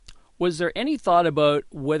Was there any thought about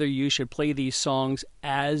whether you should play these songs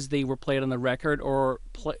as they were played on the record or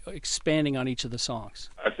expanding on each of the songs?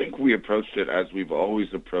 I think we approached it as we've always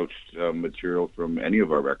approached material from any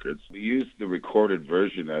of our records. We used the recorded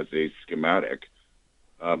version as a schematic,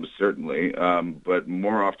 certainly, but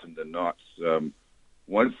more often than not,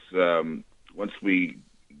 once we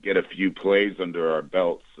get a few plays under our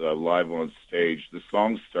belts live on stage, the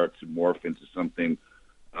songs start to morph into something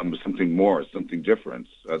more, something different.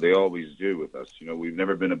 They always do with us. We've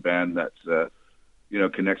never been a band that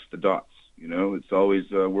connects the dots. It's always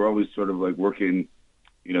we're always sort of like working,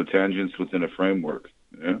 tangents within a framework.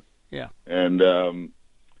 Yeah. And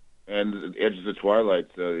Edges of Twilight,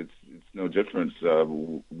 it's no different.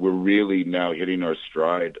 We're really now hitting our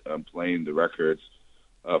stride, playing the records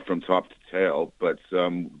from top to tail. But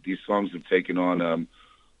these songs have taken on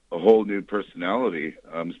a whole new personality,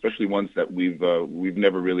 especially ones that we've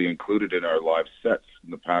never really included in our live sets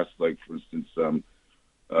in the past. Like, for instance,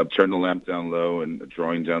 Turn the Lamp Down Low and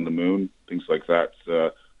Drawing Down the Moon, things like that.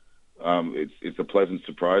 It's a pleasant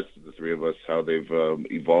surprise to the three of us how they've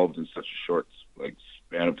evolved in such a short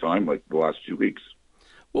span of time, like the last 2 weeks.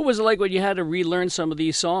 What was it like when you had to relearn some of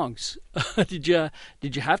these songs? Did you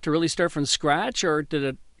have to really start from scratch, or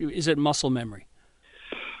is it muscle memory?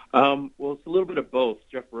 Well, it's a little bit of both.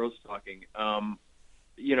 Jeff Burrows talking.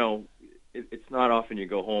 It's not often you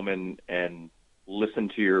go home and listen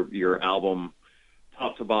to your album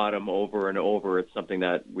top to bottom over and over. It's something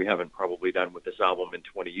that we haven't probably done with this album in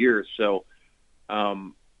 20 years. So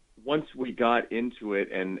once we got into it,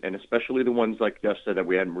 and especially the ones like Jeff said that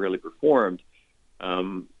we hadn't really performed,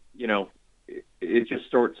 it just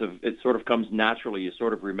sort of comes naturally. You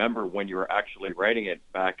sort of remember when you were actually writing it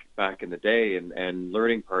back in the day and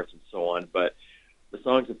learning parts and so on. But the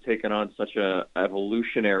songs have taken on such a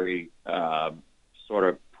evolutionary sort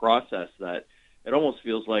of process that it almost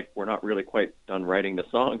feels like we're not really quite done writing the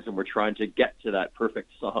songs, and we're trying to get to that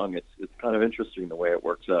perfect song. It's kind of interesting the way it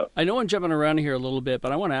works out. I know I'm jumping around here a little bit,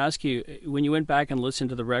 but I want to ask you, when you went back and listened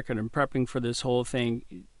to the record and prepping for this whole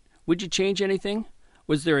thing, would you change anything?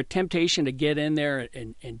 Was there a temptation to get in there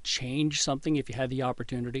and change something if you had the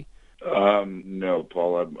opportunity? No,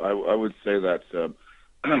 Paul. I would say that,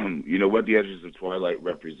 what the Edges of Twilight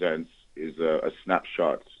represents is a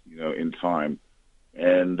snapshot, in time.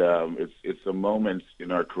 And it's a moment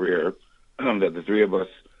in our career that the three of us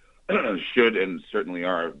should and certainly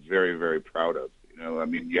are very, very proud of.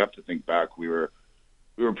 You have to think back. We were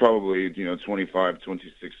probably 25,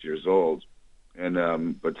 26 years old,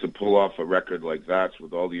 and but to pull off a record like that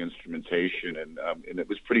with all the instrumentation and it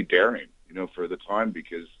was pretty daring, for the time,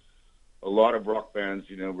 because a lot of rock bands,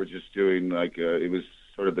 were just doing it was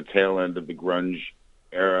sort of the tail end of the grunge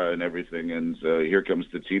era and everything, and here comes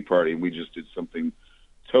the Tea Party, and we just did something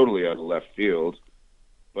totally out of left field.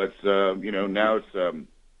 But now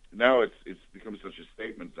it's become such a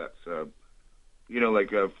statement that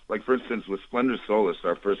like for instance with Splendor Solace,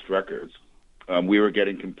 our first records, we were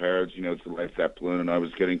getting compared, to Led Zeppelin, and I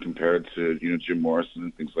was getting compared to Jim Morrison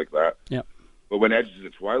and things like that. Yeah. But when Edges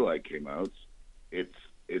of Twilight came out, it's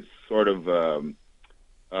sort of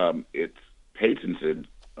it's patented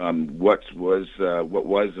what was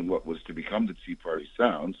and what was to become the Tea Party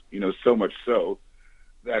sound. So much so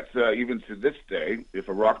that even to this day, if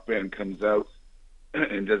a rock band comes out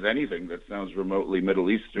and does anything that sounds remotely Middle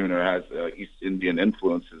Eastern or has East Indian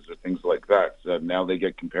influences or things like that, now they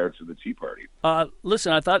get compared to the Tea Party.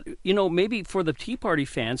 Listen, I thought, maybe for the Tea Party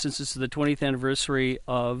fans, since this is the 20th anniversary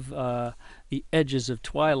of the Edges of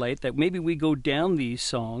Twilight, that maybe we go down these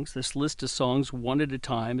songs, this list of songs, one at a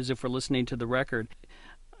time, as if we're listening to the record.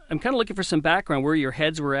 I'm kind of looking for some background, where your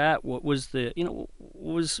heads were at. What was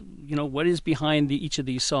what is behind each of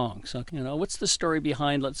these songs? What's the story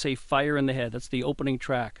behind, let's say, Fire in the Head? That's the opening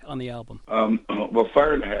track on the album. Well,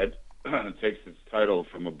 Fire in the Head takes its title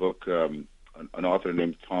from a book, an author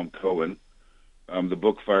named Tom Cohen. The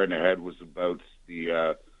book Fire in the Head was about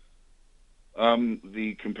the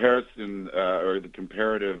comparison or the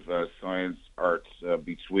comparative science arts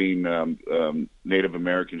between Native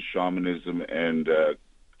American shamanism and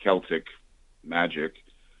Celtic magic.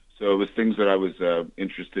 So it was things that I was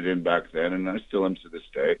interested in back then, and I still am to this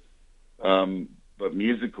day. But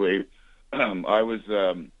musically, I was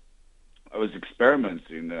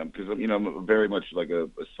experimenting because I'm very much like a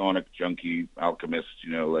sonic junkie, alchemist.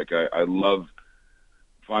 I love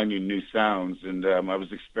finding new sounds, and I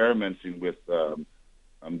was experimenting with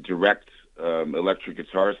direct electric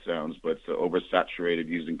guitar sounds, but oversaturated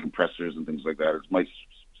using compressors and things like that. It might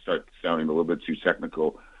start sounding a little bit too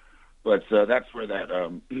technical. But that's where that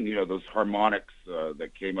those harmonics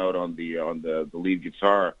that came out on the lead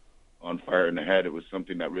guitar on Fire in the Head. It was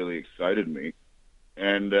something that really excited me.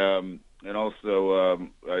 And also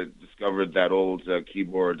I discovered that old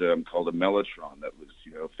keyboard called a Mellotron that was,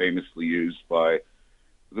 famously used by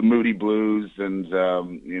the Moody Blues and,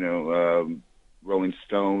 Rolling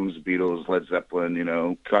Stones, Beatles, Led Zeppelin,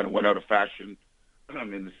 kind of went out of fashion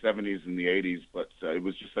in the 70s and the 80s, but it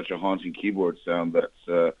was just such a haunting keyboard sound that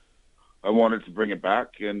I wanted to bring it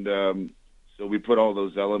back. And so we put all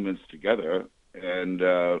those elements together, and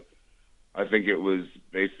I think it was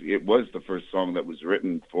the first song that was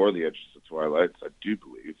written for the Edges of Twilight, I do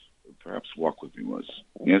believe. Perhaps Walk With Me was.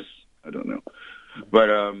 Yes? I don't know. But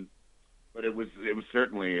it was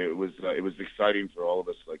certainly exciting for all of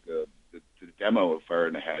us, like the demo of Fire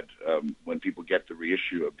in the Head. When people get the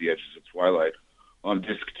reissue of the Edges of Twilight on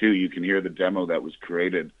disc 2, you can hear the demo that was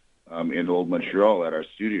created in Old Montreal at our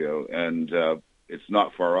studio, and it's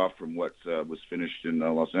not far off from what was finished in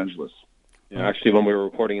Los Angeles. Yeah, actually, when we were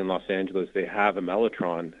recording in Los Angeles, they have a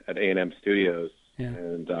Mellotron at A&M Studios,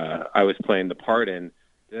 and I was playing the part in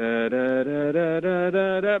da, da, da, da, da,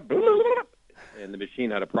 da, da, and the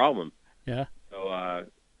machine had a problem. Yeah. So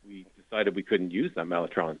we decided we couldn't use that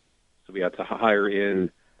Mellotron, so we had to hire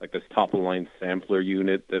in like this top-of-the-line sampler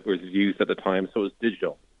unit that was used at the time, so it was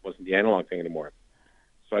digital. It wasn't the analog thing anymore.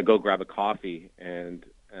 So I go grab a coffee, and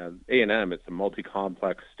A&M, it's a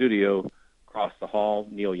multi-complex studio. Across the hall,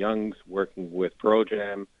 Neil Young's working with Pearl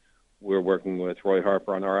Jam. We're working with Roy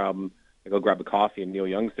Harper on our album. I go grab a coffee, and Neil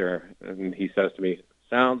Young's there, and he says to me,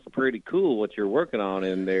 "Sounds pretty cool what you're working on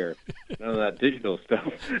in there. None of that digital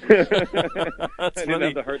stuff." That's I didn't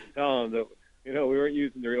have the heart to tell him that, we weren't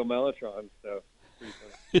using the real Mellotron, so pretty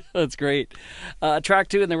funny. That's great. Track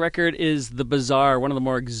 2 in the record is The Bazaar, one of the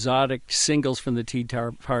more exotic singles from the Tea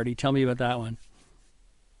Party. Tell me about that one.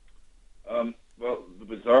 Well, The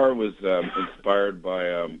Bazaar was inspired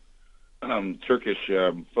by Turkish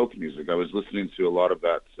folk music. I was listening to a lot of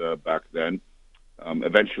that back then.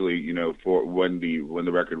 Eventually, for when the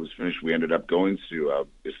record was finished, we ended up going to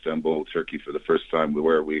Istanbul, Turkey, for the first time,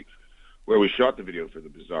 where we shot the video for The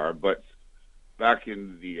Bazaar. But back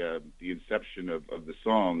in the inception of the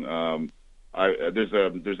song,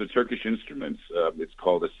 there's a Turkish instrument. It's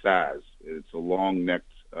called a saz. It's a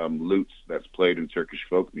long-necked lute that's played in Turkish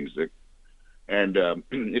folk music. And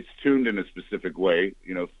it's tuned in a specific way,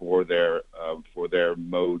 for their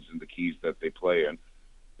modes and the keys that they play in.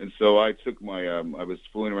 And so I took I was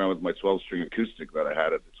fooling around with my 12-string acoustic that I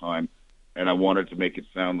had at the time, and I wanted to make it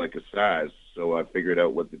sound like a saz. So I figured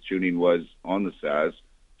out what the tuning was on the saz,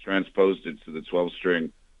 transposed it to the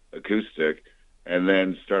 12-string acoustic, and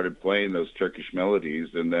then started playing those Turkish melodies.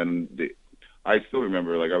 And then I still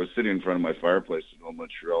remember, I was sitting in front of my fireplace in Old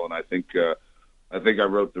Montreal, and I think I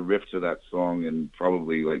wrote the riff to that song in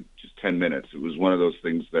probably just 10 minutes. It was one of those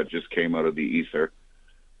things that just came out of the ether.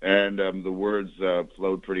 And the words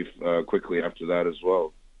flowed pretty quickly after that as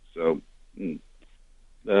well. So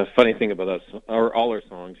the funny thing about us, all our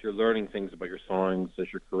songs, you're learning things about your songs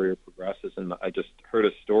as your career progresses. And I just heard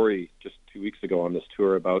a story just 2 weeks ago on this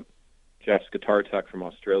tour about Jeff's guitar tech from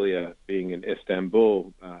Australia being in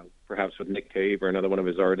Istanbul, perhaps with Nick Cave or another one of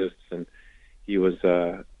his artists. And he was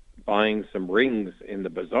buying some rings in the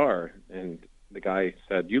bazaar, and the guy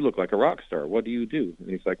said, "You look like a rock star. What do you do?" And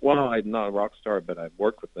he's like, "Well, I'm not a rock star, but I've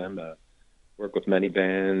worked with them, worked with many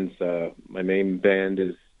bands. My main band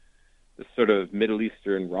is this sort of Middle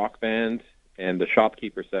Eastern rock band." And the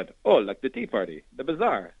shopkeeper said, "Oh, like the Tea Party, the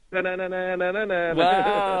bazaar."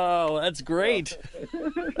 Wow, that's great.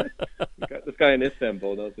 This guy in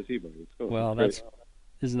Istanbul knows the Tea Party. It's cool. Well,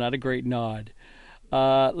 isn't that a great nod?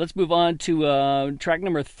 Let's move on to track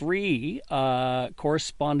number 3,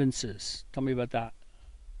 Correspondences. Tell me about that.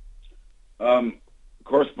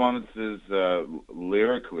 Correspondences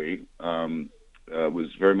lyrically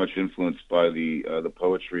was very much influenced by the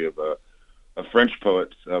poetry of a French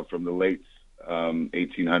poet from the late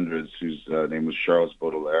 1800s whose name was Charles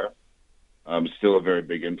Baudelaire. Still a very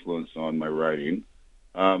big influence on my writing.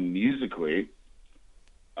 Musically,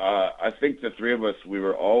 I think the three of us, we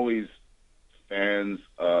were always fans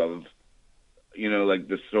of,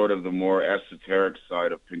 the sort of the more esoteric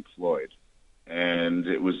side of Pink Floyd. And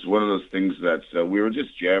it was one of those things that we were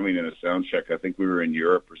just jamming in a sound check. I think we were in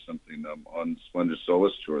Europe or something on Splendor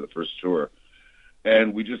Solace tour, the first tour.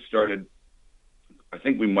 And we just started, I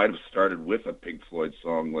think we might have started with a Pink Floyd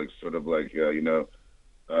song,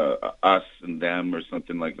 Us and Them or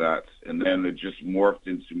something like that. And then it just morphed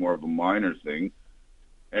into more of a minor thing.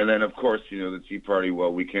 And then, of course, the Tea Party,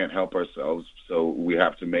 well, we can't help ourselves, so we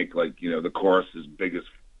have to make, the chorus as big as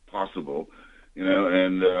possible,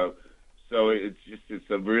 and so it's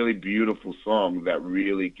a really beautiful song that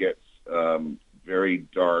really gets very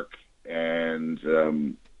dark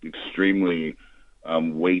and extremely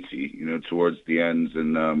weighty, towards the ends,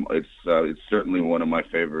 and it's certainly one of my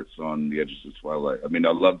favorites on the Edges of Twilight. I mean,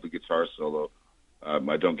 I love the guitar solo.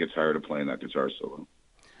 I don't get tired of playing that guitar solo.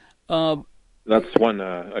 That's one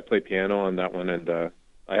I play piano on that one, and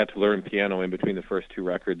I had to learn piano in between the first two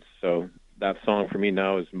records, so that song for me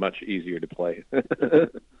now is much easier to play. I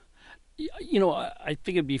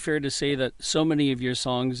think it'd be fair to say that so many of your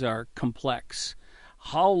songs are complex.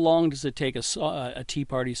 How long does it take a Tea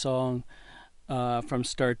Party song from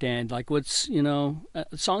start to end? Like, what's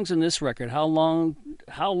songs in this record? How long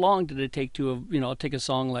did it take to take a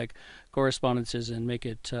song like Correspondences and make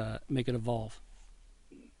it evolve?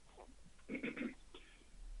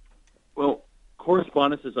 Well,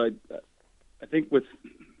 Correspondences, I think with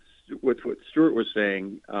what Stuart was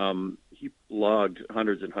saying, he logged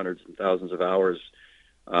hundreds and hundreds and thousands of hours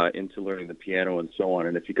into learning the piano and so on.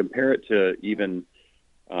 And if you compare it to even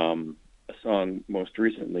a song most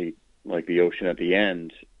recently, like The Ocean at the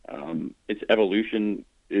End, its evolution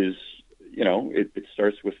is, it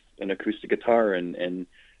starts with an acoustic guitar and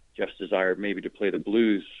Jeff's desire maybe to play the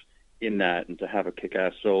blues in that and to have a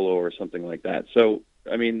kick-ass solo or something like that. So,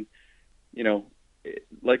 I mean,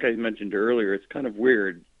 like I mentioned earlier, it's kind of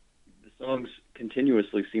weird. The songs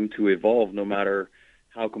continuously seem to evolve no matter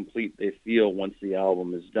how complete they feel once the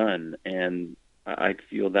album is done. And I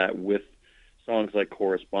feel that with songs like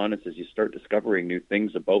Correspondences, you start discovering new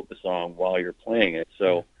things about the song while you're playing it.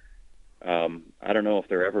 So I don't know if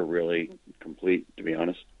they're ever really complete, to be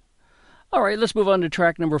honest. All right, let's move on to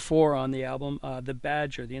track number 4 on the album, The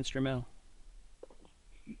Badger, the instrumental.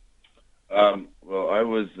 Well, I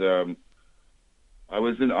was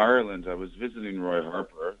in Ireland. I was visiting Roy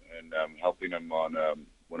Harper and helping him on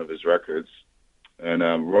one of his records. And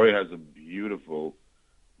Roy has a beautiful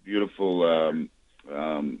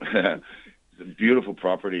it's a beautiful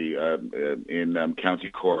property in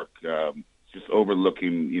County Cork, just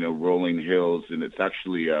overlooking rolling hills, and it's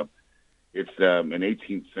actually it's an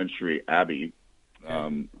 18th century abbey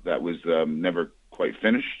that was never quite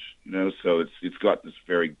finished, so it's got this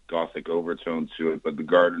very Gothic overtone to it, but the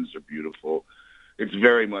gardens are beautiful. It's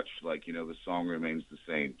very much like, the song remains the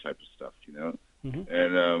same type of stuff,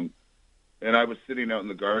 Mm-hmm. And I was sitting out in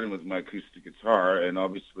the garden with my acoustic guitar, and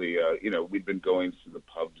obviously, we'd been going to the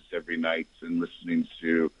pubs every night and listening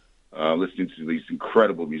to these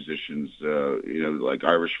incredible musicians, like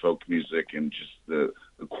Irish folk music, and just the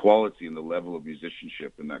quality and the level of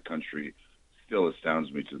musicianship in that country still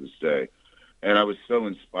astounds me to this day. And I was so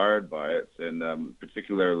inspired by it, and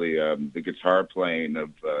particularly the guitar playing of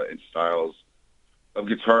in styles of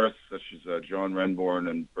guitarists such as John Renbourn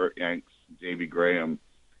and Burt Yanks, Davy Graham,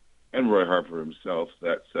 and Roy Harper himself,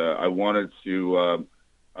 that I wanted to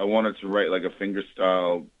write like a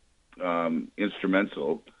fingerstyle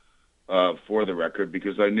instrumental for the record,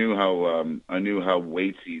 because I knew how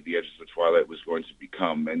weighty the Edges of Twilight was going to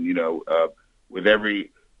become, and with every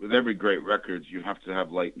great record you have to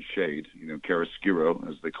have light and shade, chiaroscuro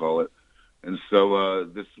as they call it, and so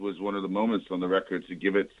this was one of the moments on the record to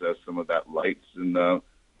give it some of that light, and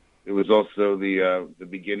it was also the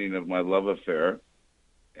beginning of my love affair.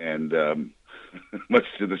 And much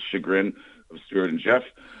to the chagrin of Stuart and Jeff,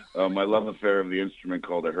 my love affair of the instrument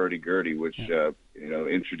called a hurdy-gurdy, which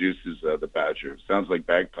introduces the badger. It sounds like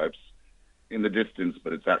bagpipes in the distance,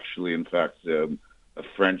 but it's actually, in fact, a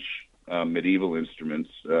French medieval instrument.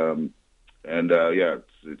 It's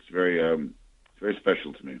very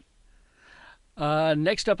special to me.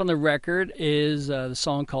 Next up on the record is the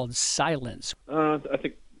song called Silence. I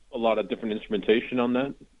think a lot of different instrumentation on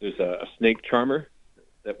that. There's a snake charmer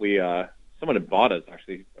that someone had bought us,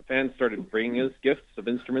 actually. A fan started bringing us gifts of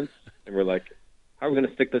instruments, and we're like, how are we going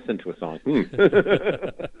to stick this into a song?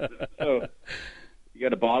 So you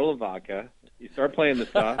get a bottle of vodka, you start playing the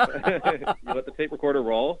stuff, you let the tape recorder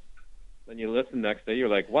roll, then you listen the next day, you're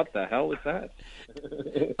like, what the hell is that?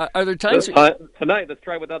 Are there times... Tonight, let's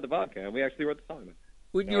try without the vodka, and we actually wrote the song.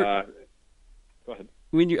 Go ahead.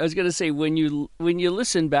 I was going to say, when you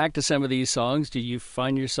listen back to some of these songs, do you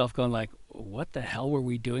find yourself going like, what the hell were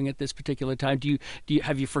we doing at this particular time?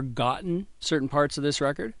 Have you forgotten certain parts of this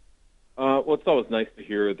record? Well, it's always nice to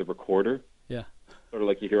hear the recorder. Yeah. Sort of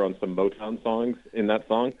like you hear on some Motown songs in that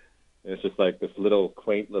song. And it's just like this little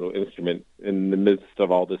quaint little instrument in the midst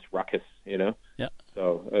of all this ruckus, Yeah.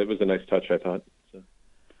 So it was a nice touch, I thought. So.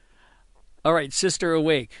 All right, Sister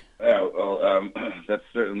Awake. Yeah, well, that's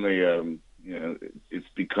certainly, it's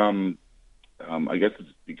become, I guess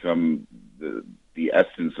it's become the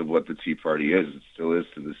essence of what the Tea Party is. It still is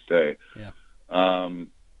to this day. Yeah.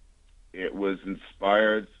 It was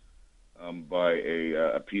inspired by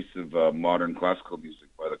a piece of modern classical music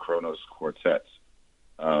by the Kronos Quartet.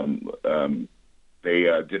 They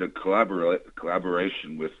did a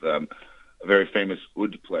collaboration with a very famous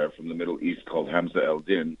oud player from the Middle East called Hamza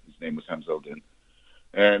El-Din. His name was Hamza El-Din.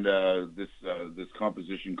 And this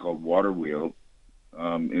composition called Water Wheel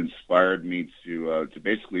inspired me to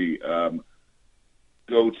basically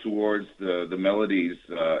go towards the melodies,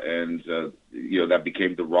 and that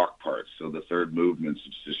became the rock part. So the third movements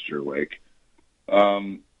of Sister Awake,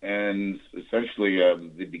 and essentially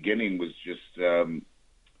the beginning was just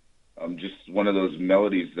one of those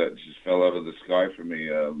melodies that just fell out of the sky for me,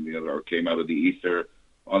 or came out of the ether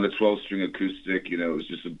on the 12-string acoustic. It was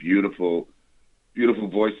just a beautiful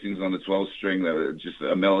voicings on the 12-string that just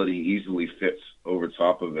a melody easily fits over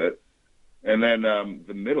top of it. And then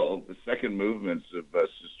the second movements of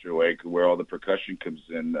Sister Awake, where all the percussion comes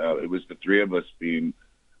in, it was the three of us being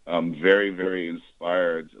very, very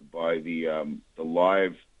inspired by the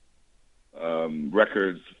live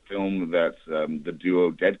records film that the duo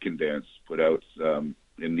Dead Can Dance put out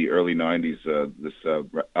in the early 90s. This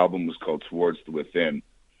album was called Towards the Within.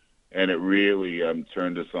 And it really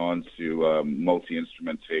turned us on to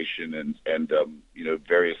multi-instrumentation and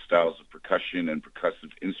various styles of percussion and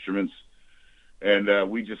percussive instruments. And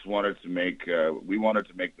we just wanted to make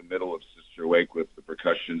the middle of Sister Awake with the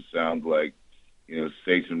percussion sound like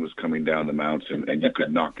Satan was coming down the mountain, and you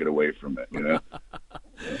could not get away from it.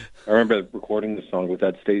 I remember recording the song with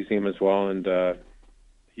Ed Stasium as well, and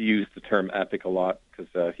he used the term epic a lot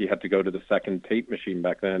because he had to go to the second tape machine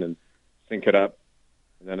back then and sync it up.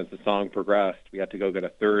 And then as the song progressed, we had to go get a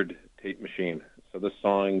third tape machine. So this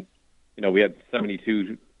song, we had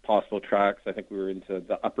 72 possible tracks. I think we were into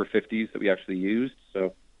the upper 50s that we actually used.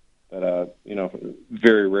 So that,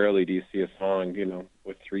 very rarely do you see a song,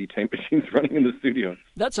 with 3 tape machines running in the studio.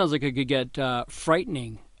 That sounds like it could get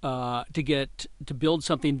frightening to build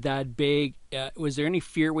something that big. Was there any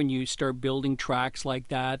fear when you start building tracks like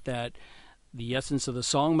that the essence of the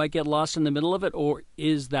song might get lost in the middle of it, or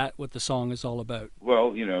is that what the song is all about?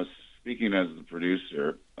 Well, speaking as the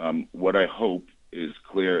producer, what I hope is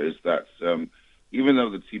clear is that even though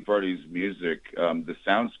the Tea Party's music, the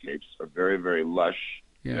soundscapes are very, very lush,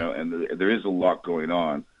 and there is a lot going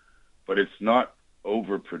on, but it's not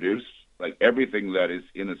overproduced. Like everything that is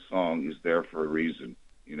in a song is there for a reason,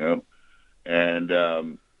 and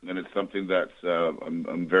it's something that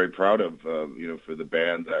I'm very proud of, for the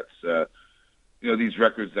band. That's these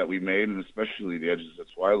records that we made, and especially the Edges of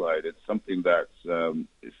Twilight. It's something that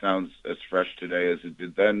it sounds as fresh today as it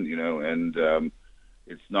did then, and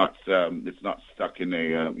it's not stuck in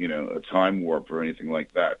a time warp or anything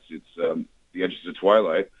like that. It's the Edges of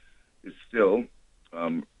Twilight is still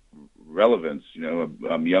relevant.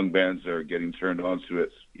 Young bands are getting turned on to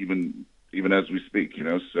it even as we speak.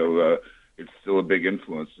 So it's still a big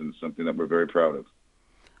influence and something that we're very proud of.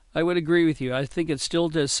 I would agree with you. I think it still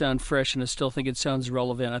does sound fresh, and I still think it sounds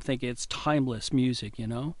relevant. I think it's timeless music,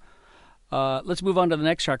 Let's move on to the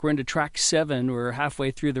next track. We're into track 7. We're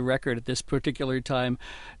halfway through the record at this particular time.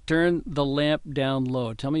 Turn the Lamp Down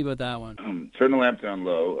Low. Tell me about that one. Turn the Lamp Down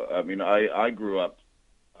Low. I mean, I grew up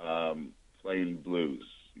playing blues.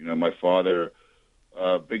 My father,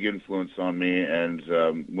 big influence on me, and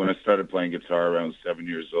when I started playing guitar around 7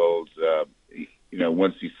 years old,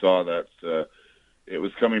 once he saw that it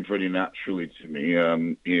was coming pretty naturally to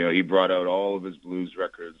me. He brought out all of his blues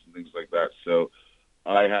records and things like that. So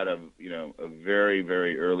I had a very,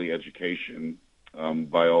 very early education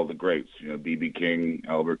by all the greats. B.B. King,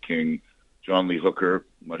 Albert King, John Lee Hooker,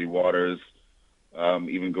 Muddy Waters,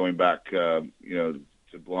 even going back, to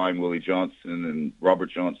Blind Willie Johnson and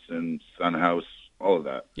Robert Johnson, Son House, all of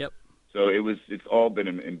that. Yep. So it's all been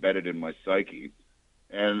embedded in my psyche,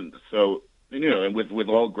 and so. And with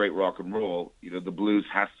all great rock and roll, the blues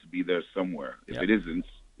has to be there somewhere. If it isn't,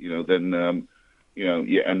 then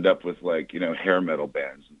you end up with hair metal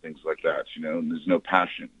bands and things like that. And there's no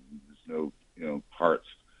passion, there's no heart.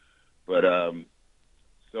 But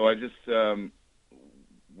so I just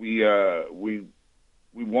we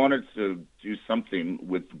wanted to do something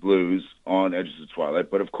with the blues on Edges of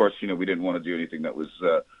Twilight, but of course, we didn't want to do anything that was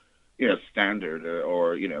standard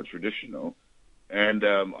or traditional. And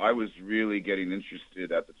I was really getting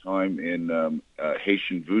interested at the time in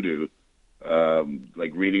Haitian voodoo,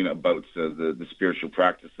 reading about the spiritual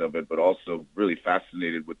practice of it, but also really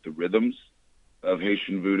fascinated with the rhythms of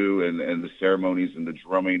Haitian voodoo and the ceremonies and the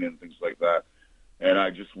drumming and things like that. And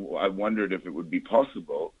I wondered if it would be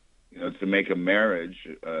possible, to make a marriage,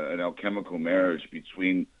 an alchemical marriage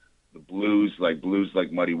between the blues like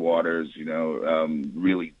Muddy Waters,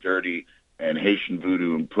 really dirty, and Haitian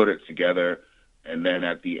voodoo, and put it together. and then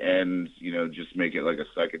at the end, just make it like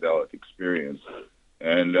a psychedelic experience.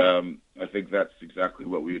 And I think that's exactly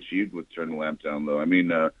what we achieved with Turn the Lamp Down Low. I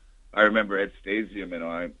mean, I remember Ed Stasium and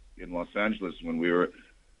I in Los Angeles when we were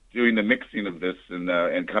doing the mixing of this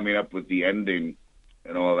and coming up with the ending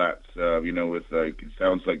and all that, with it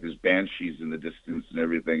sounds like there's banshees in the distance and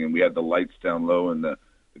everything, and we had the lights down low in the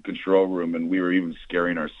control room, and we were even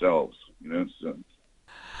scaring ourselves,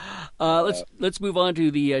 So let's move on to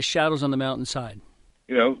the Shadows on the Mountainside.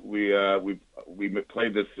 We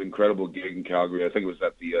played this incredible gig in Calgary. I think it was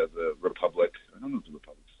at the Republic. I don't know if the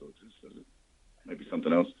Republic still exists, does it? Maybe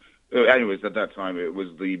something else. Anyways, at that time, it was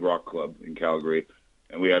the Rock Club in Calgary,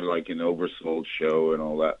 and we had like an oversold show and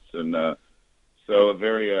all that. And so a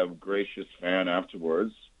very gracious fan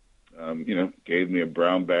afterwards, gave me a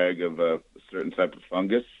brown bag of a certain type of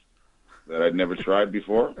fungus that I'd never tried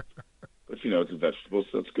before. But, it's a vegetable,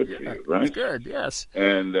 so it's good for you, right? It's good, yes.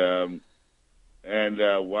 And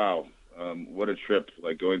wow, what a trip,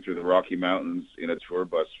 like going through the Rocky Mountains in a tour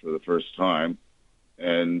bus for the first time.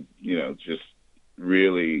 And, just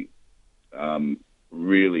really,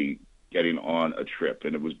 really getting on a trip.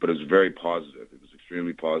 And it was very positive. It was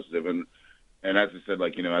extremely positive. And as I said,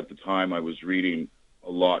 at the time I was reading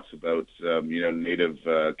a lot about, Native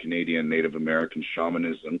Canadian, Native American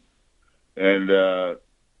shamanism. And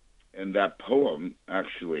that poem,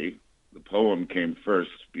 actually, the poem came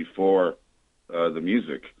first before the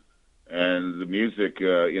music. And the music,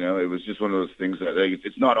 it was just one of those things that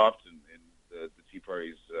it's not often in the Tea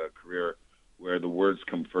Party's career where the words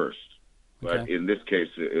come first. But in this case,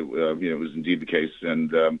 it was indeed the case. And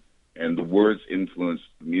the words influenced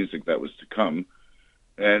the music that was to come.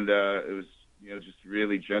 And it was, just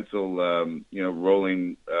really gentle,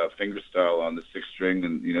 rolling finger style on the sixth string.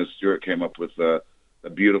 And, Stuart came up with a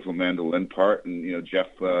beautiful mandolin part. And, Jeff,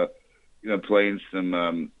 playing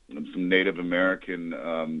some Native American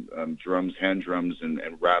drums, hand drums, and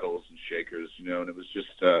rattles and shakers, and it was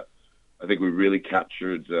just, I think we really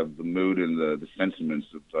captured the mood and the sentiments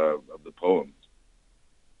of the poem.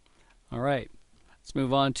 All right. Let's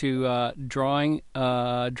move on to drawing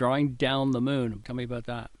down the moon. Tell me about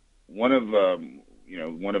that. One of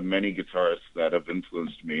many guitarists that have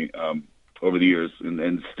influenced me over the years,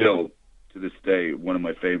 and still to this day, one of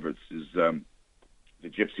my favorites is the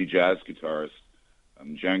gypsy jazz guitarist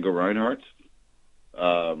Django Reinhardt.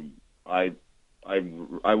 I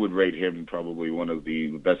would rate him probably one of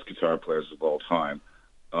the best guitar players of all time.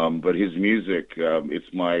 But his music,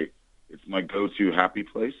 it's my go-to happy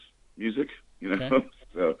place music. Okay.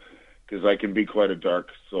 So because I can be quite a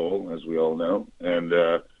dark soul, as we all know, and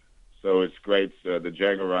so it's great. The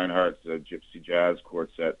Django Reinhardt Gypsy Jazz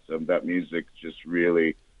Quartet, that music just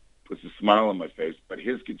really puts a smile on my face. But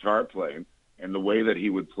his guitar playing and the way that he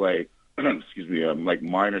would play, like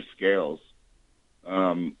minor scales,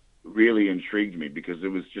 really intrigued me because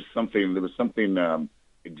there was something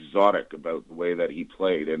exotic about the way that he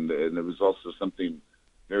played, and there was also something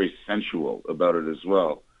very sensual about it as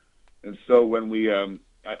well. And so when we, I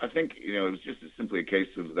think, it was just simply a case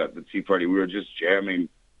of that the Tea Party, we were just jamming,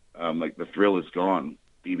 like The Thrill Is Gone,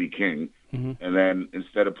 B.B. King. Mm-hmm. And then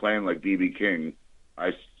instead of playing like B.B. King,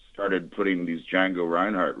 I started putting these Django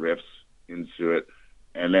Reinhardt riffs into it.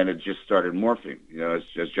 And then it just started morphing. As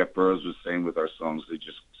Jeff Burrows was saying with our songs, they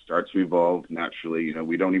just start to evolve naturally.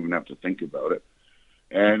 We don't even have to think about it.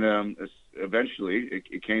 And eventually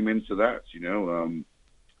it came into that,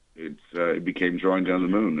 it became Drawing Down the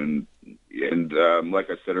Moon. And like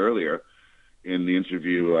I said earlier in the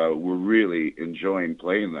interview, we're really enjoying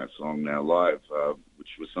playing that song now live,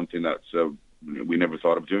 which was something that we never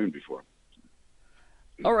thought of doing before.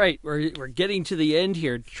 All right, we're getting to the end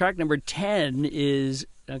here. Track number 10 is,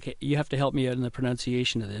 okay, you have to help me out in the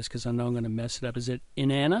pronunciation of this because I know I'm going to mess it up. Is it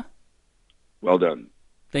Inanna? Well done.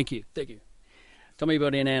 Thank you. Tell me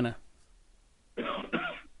about Inanna.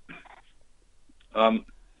 Inanna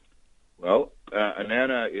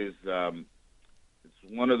is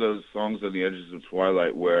it's one of those songs on the Edges of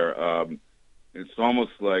Twilight where it's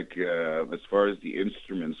almost like, as far as the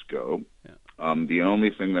instruments go, the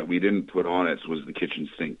only thing that we didn't put on it was the kitchen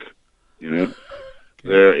sink. Okay.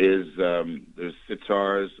 There's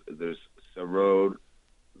sitars, there's sarod,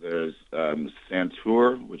 there's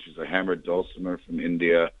santur, which is a hammered dulcimer from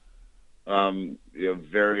India.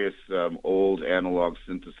 Various old analog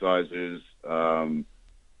synthesizers.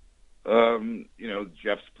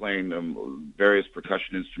 Jeff's playing various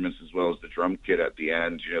percussion instruments as well as the drum kit at the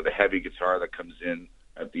end. The heavy guitar that comes in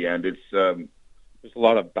at the end. It's there's a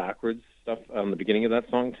lot of backwards stuff on the beginning of that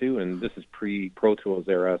song too, and this is pre-Pro Tools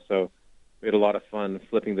era, so we had a lot of fun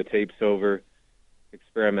flipping the tapes over,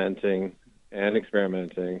 experimenting, and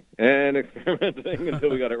experimenting until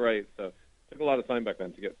we got it right. So it took a lot of time back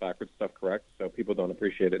then to get backwards stuff correct. So people don't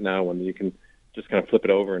appreciate it now when you can just kind of flip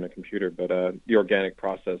it over in a computer. But the organic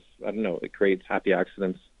process, I don't know, it creates happy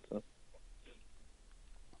accidents. So.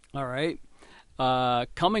 All right.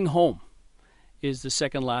 Coming Home is the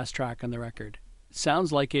second last track on the record.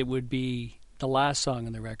 Sounds like it would be the last song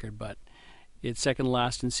on the record, but it's second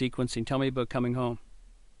last in sequencing. Tell me about Coming Home.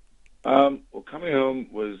 Well, Coming Home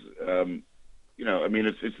was,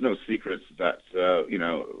 it's no secret that,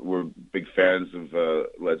 we're big fans of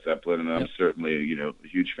Led Zeppelin, and I'm certainly, a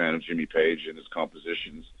huge fan of Jimmy Page and his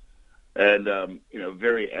compositions, and,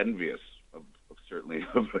 very envious of certainly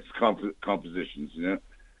of his compositions,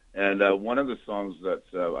 And one of the songs that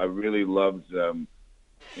I really loved,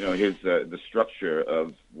 his the structure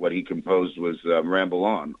of what he composed was "Ramble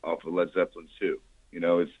On" off of Led Zeppelin 2.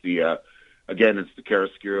 It's the it's the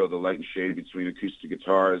chiaroscuro, the light and shade between acoustic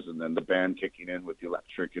guitars, and then the band kicking in with the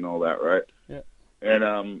electric and all that, right? Yeah. And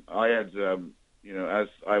I had, as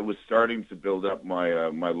I was starting to build up my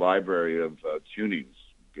my library of tunings,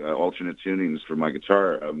 alternate tunings for my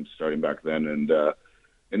guitar, starting back then,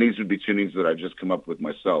 and these would be tunings that I just come up with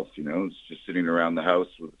myself, It's just sitting around the house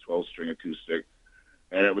with a 12-string acoustic.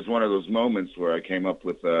 And it was one of those moments where I came up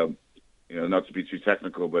with, not to be too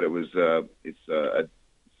technical, but it's a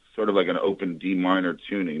sort of like an open D minor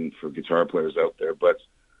tuning for guitar players out there, but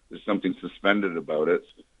there's something suspended about it.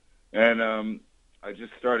 And I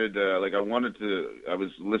just started, I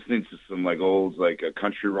was listening to some like old,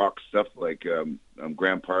 country rock stuff, like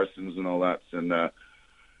Graham Parsons and all that.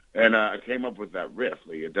 And I came up with that riff,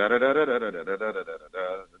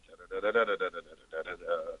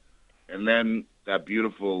 and then that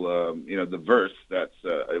beautiful, the verse.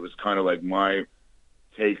 It was kind of like my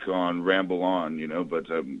take on "Ramble On,"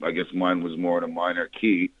 but I guess mine was more in a minor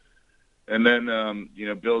key. And then,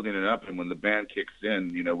 building it up, and when the band kicks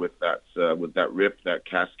in, with that riff that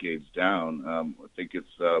cascades down, I think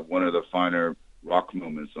it's one of the finer rock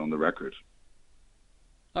moments on the record.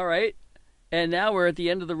 All right. And now we're at the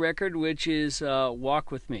end of the record, which is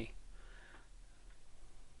 "Walk With Me."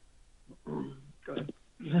 Go ahead.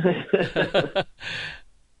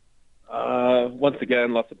 Once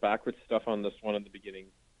again, lots of backwards stuff on this one in the beginning.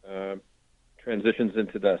 Transitions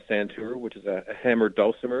into the santur, which is a hammered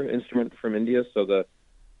dulcimer instrument from India. So the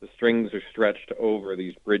strings are stretched over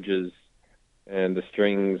these bridges, and the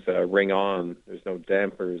strings ring on. There's no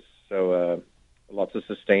dampers, so lots of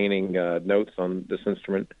sustaining notes on this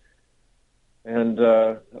instrument. And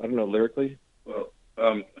I don't know, lyrically? Well,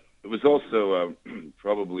 it was also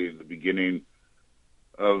probably the beginning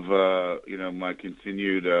of, my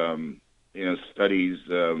continued, studies,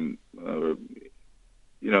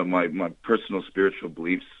 my personal spiritual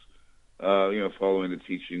beliefs, following the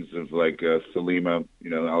teachings of Salima,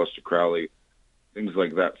 Aleister Crowley, things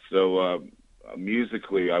like that. So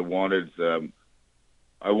musically, I wanted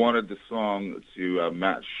the song to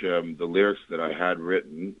match the lyrics that I had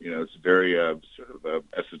written. It's very sort of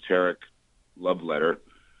esoteric love letter.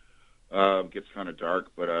 Gets kind of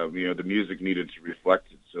dark, but the music needed to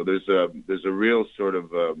reflect it. So there's a real sort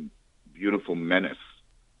of beautiful menace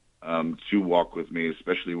to "Walk With Me,"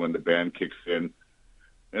 especially when the band kicks in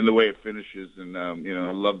and the way it finishes. And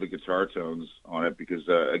I love the guitar tones on it because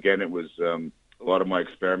again, it was a lot of my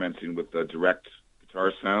experimenting with direct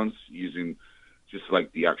guitar sounds using just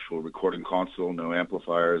like the actual recording console, no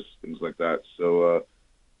amplifiers, things like that. So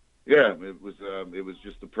it was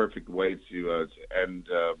just the perfect way to end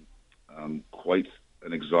quite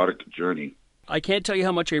an exotic journey. I can't tell you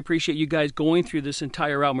how much I appreciate you guys going through this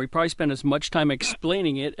entire album. We probably spent as much time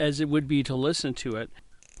explaining it as it would be to listen to it.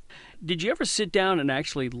 Did you ever sit down and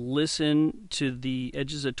actually listen to the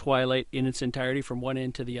Edges of Twilight in its entirety from one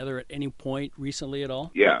end to the other at any point recently at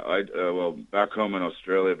all? Yeah, back home in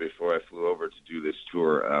Australia before I flew over to do this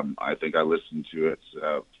tour, I think I listened to it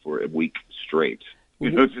for a week straight.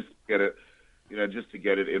 Just to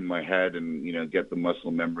get it in my head and get the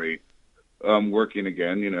muscle memory working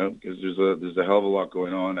again. Because there's a hell of a lot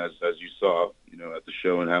going on as you saw at the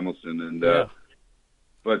show in Hamilton, and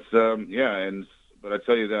But I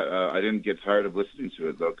tell you that I didn't get tired of listening to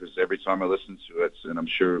it, though, because every time I listen to it, and I'm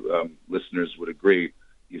sure listeners would agree,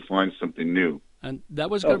 you find something new. And that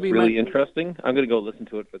was going to be really interesting. I'm going to go listen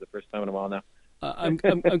to it for the first time in a while now. I'm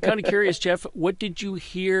kind of curious, Jeff. What did you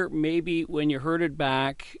hear maybe when you heard it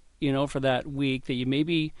back? For that week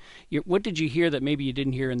that what did you hear that maybe you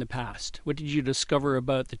didn't hear in the past? What did you discover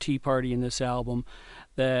about the Tea Party in this album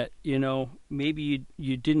that maybe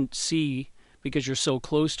you didn't see because you're so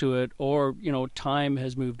close to it, or time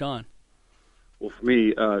has moved on? Well, for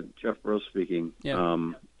me, Jeff Burrows speaking.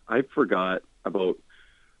 Yeah. I forgot about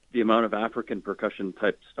the amount of African percussion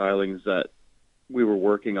type stylings that we were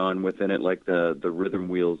working on within it, like the rhythm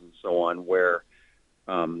wheels and so on, where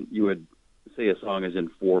you would say a song is in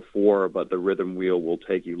 4/4, but the rhythm wheel will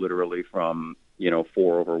take you literally from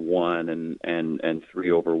 4/1 and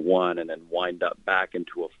 3/1, and then wind up back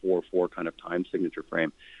into a 4/4 kind of time signature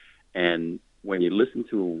frame. And when you listen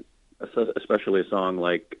to especially a song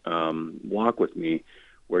like Walk With Me,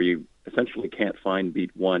 where you essentially can't find beat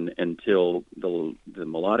one until the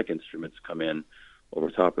melodic instruments come in over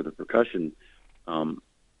top of the percussion,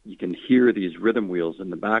 you can hear these rhythm wheels in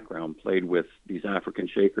the background played with these African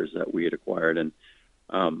shakers that we had acquired. And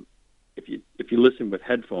if you listen with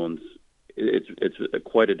headphones, it's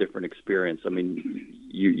quite a different experience. I mean,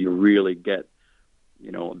 you really get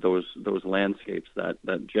those landscapes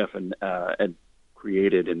that Jeff and Ed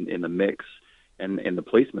created in the mix and in the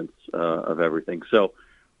placements of everything. So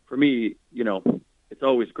for me, it's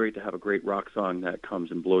always great to have a great rock song that comes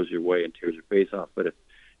and blows your way and tears your face off. But if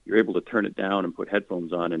you're able to turn it down and put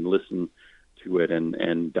headphones on and listen to it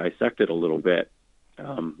and dissect it a little bit,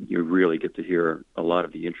 you really get to hear a lot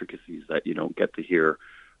of the intricacies that you don't get to hear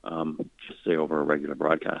just say over a regular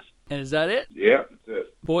broadcast. And is that it? Yeah, that's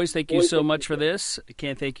it. Boys, thank you so much for this. I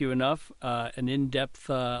can't thank you enough. An in-depth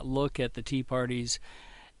look at the Tea Party's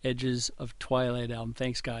Edges of Twilight album.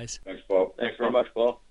 Thanks, guys. Thanks, Paul. Thanks very much, Paul.